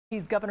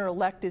His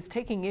governor-elect is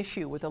taking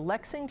issue with a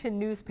Lexington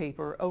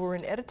newspaper over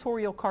an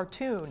editorial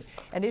cartoon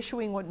and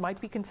issuing what might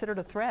be considered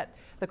a threat.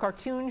 The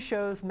cartoon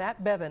shows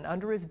Matt Bevin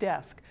under his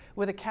desk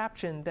with a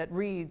caption that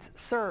reads,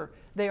 "Sir,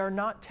 they are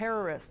not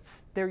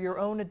terrorists. They're your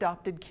own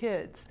adopted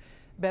kids."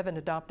 Bevin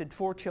adopted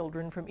 4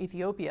 children from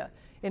Ethiopia.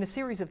 In a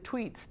series of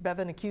tweets,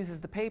 Bevin accuses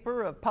the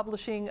paper of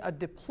publishing a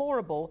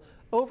deplorable,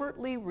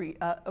 overtly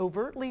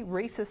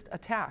racist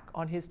attack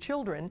on his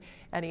children,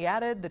 and he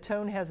added the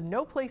tone has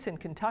no place in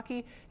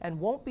Kentucky and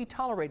won't be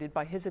tolerated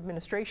by his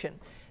administration.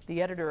 The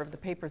editor of the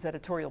paper's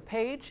editorial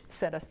page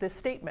sent us this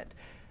statement.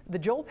 The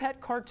Joel Pett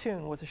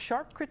cartoon was a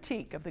sharp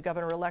critique of the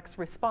governor-elect's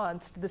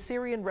response to the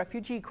Syrian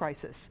refugee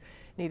crisis.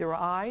 Neither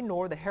I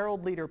nor the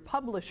Herald-Leader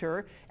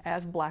publisher,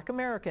 as Black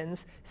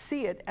Americans,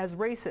 see it as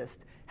racist.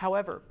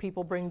 However,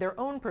 people bring their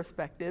own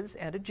perspectives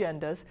and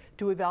agendas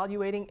to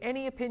evaluating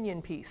any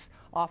opinion piece,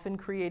 often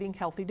creating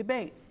healthy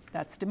debate.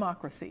 That's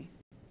democracy.